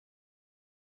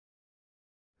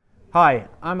Hi,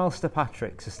 I'm Alistair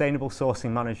Patrick, Sustainable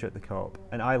Sourcing Manager at the Co-op,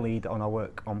 and I lead on our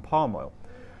work on palm oil.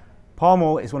 Palm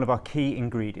oil is one of our key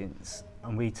ingredients,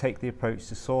 and we take the approach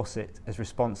to source it as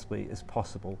responsibly as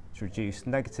possible to reduce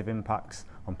negative impacts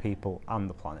on people and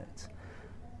the planet.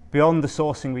 Beyond the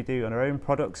sourcing we do on our own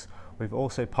products, we've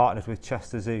also partnered with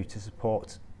Chester Zoo to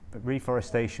support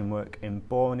reforestation work in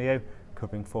Borneo,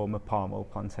 covering former palm oil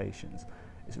plantations.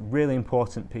 It's a really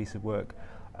important piece of work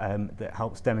that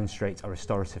helps demonstrate our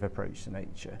restorative approach to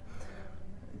nature.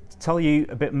 To tell you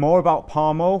a bit more about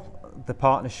palm oil, the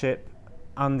partnership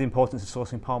and the importance of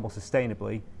sourcing palm oil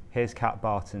sustainably, here's Kat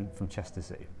Barton from Chester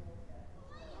Zoo.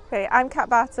 Okay, I'm Kat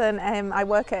Barton. I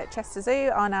work at Chester Zoo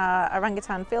on our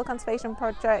orangutan field conservation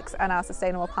projects and our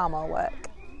sustainable palm oil work.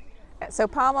 So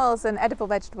palm oil is an edible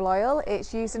vegetable oil.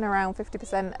 It's used in around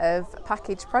 50% of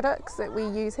packaged products that we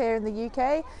use here in the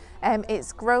UK.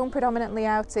 It's grown predominantly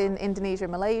out in Indonesia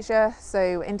and Malaysia.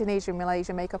 So Indonesia and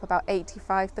Malaysia make up about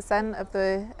 85% of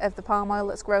the palm oil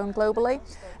that's grown globally.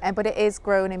 But it is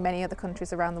grown in many other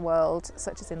countries around the world,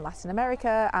 such as in Latin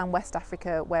America and West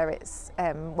Africa, where it's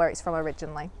from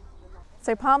originally.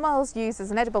 So palm oil is used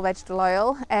as an edible vegetable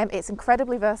oil. It's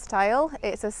incredibly versatile.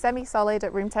 It's a semi-solid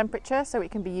at room temperature, so it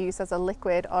can be used as a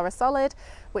liquid or a solid,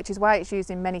 which is why it's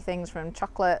used in many things from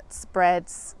chocolates,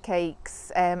 breads, cakes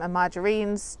and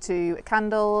margarines to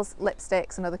candles,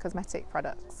 lipsticks and other cosmetic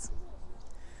products.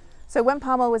 So when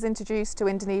palm oil was introduced to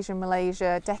Indonesia and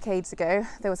Malaysia decades ago,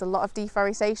 there was a lot of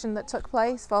deforestation that took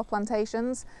place for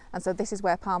plantations, and so this is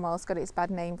where palm oil's got its bad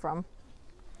name from.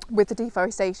 With the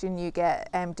deforestation, you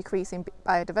get decreasing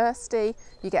biodiversity,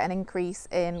 you get an increase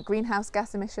in greenhouse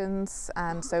gas emissions,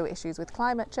 and so issues with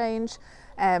climate change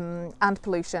and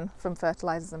pollution from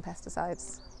fertilisers and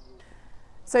pesticides.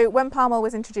 So when palm oil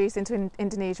was introduced into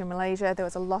Indonesia and Malaysia, there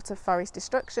was a lot of forest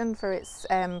destruction for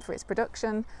its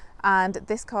production, and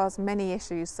this caused many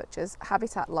issues such as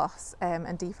habitat loss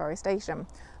and deforestation.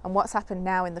 And what's happened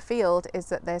now in the field is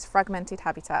that there's fragmented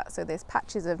habitat, so there's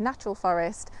patches of natural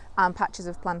forest and patches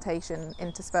of plantation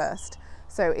interspersed.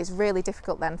 So it's really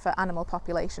difficult then for animal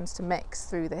populations to mix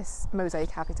through this mosaic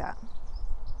habitat.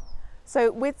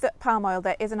 So with the palm oil,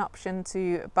 there is an option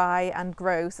to buy and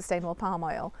grow sustainable palm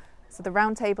oil. So the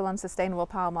Roundtable on Sustainable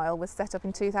Palm Oil was set up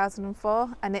in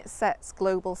 2004, and it sets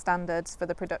global standards for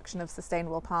the production of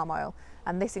sustainable palm oil,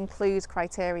 and this includes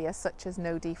criteria such as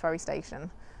no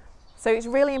deforestation. So it's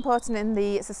really important in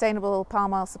the sustainable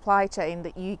palm oil supply chain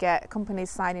that you get companies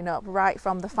signing up right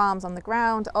from the farms on the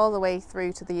ground all the way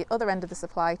through to the other end of the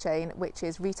supply chain, which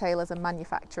is retailers and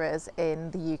manufacturers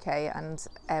in the UK and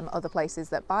other places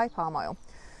that buy palm oil.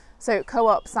 So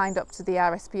Co-op signed up to the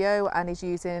RSPO and is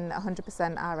using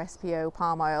 100% RSPO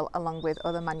palm oil along with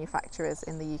other manufacturers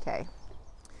in the UK.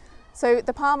 So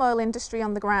the palm oil industry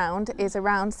on the ground is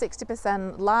around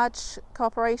 60% large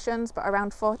corporations, but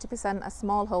around 40% are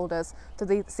smallholders. So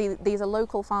these are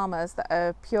local farmers that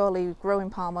are purely growing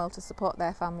palm oil to support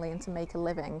their family and to make a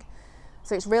living.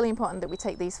 So it's really important that we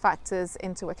take these factors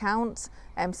into account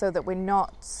so that we're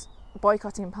not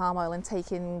boycotting palm oil and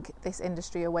taking this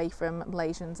industry away from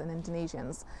Malaysians and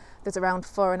Indonesians. There's around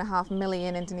 4.5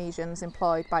 million Indonesians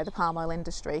employed by the palm oil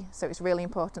industry, so it's really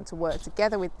important to work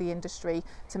together with the industry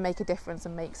to make a difference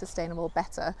and make sustainable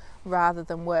better, rather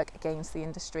than work against the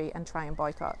industry and try and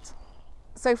boycott.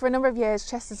 So for a number of years,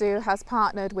 Chester Zoo has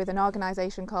partnered with an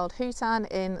organisation called Hutan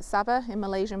in Sabah in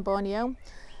Malaysia and Borneo.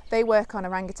 They work on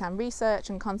orangutan research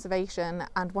and conservation,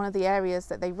 and one of the areas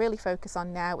that they really focus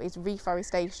on now is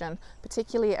reforestation,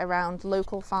 particularly around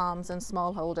local farms and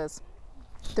smallholders.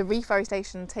 The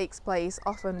reforestation takes place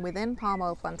often within palm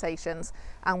oil plantations,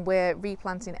 and we're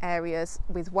replanting areas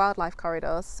with wildlife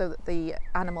corridors so that the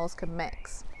animals can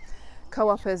mix.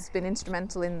 Co-op has been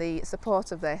instrumental in the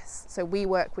support of this, so we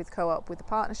work with Co-op with the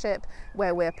partnership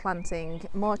where we're planting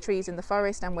more trees in the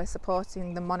forest, and we're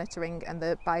supporting the monitoring and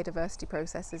the biodiversity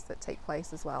processes that take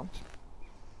place as well.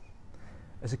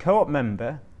 As a Co-op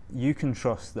member, you can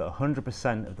trust that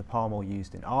 100% of the palm oil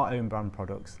used in our own brand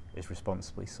products is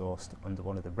responsibly sourced under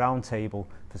one of the Roundtable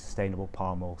for Sustainable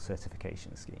Palm Oil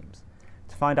certification schemes.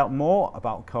 To find out more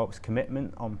about Co-op's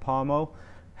commitment on palm oil,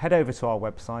 head over to our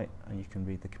website and you can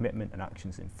read the commitment and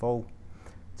actions in full.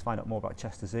 To find out more about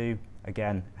Chester Zoo,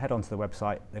 again, head onto the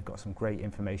website. They've got some great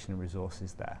information and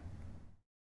resources there.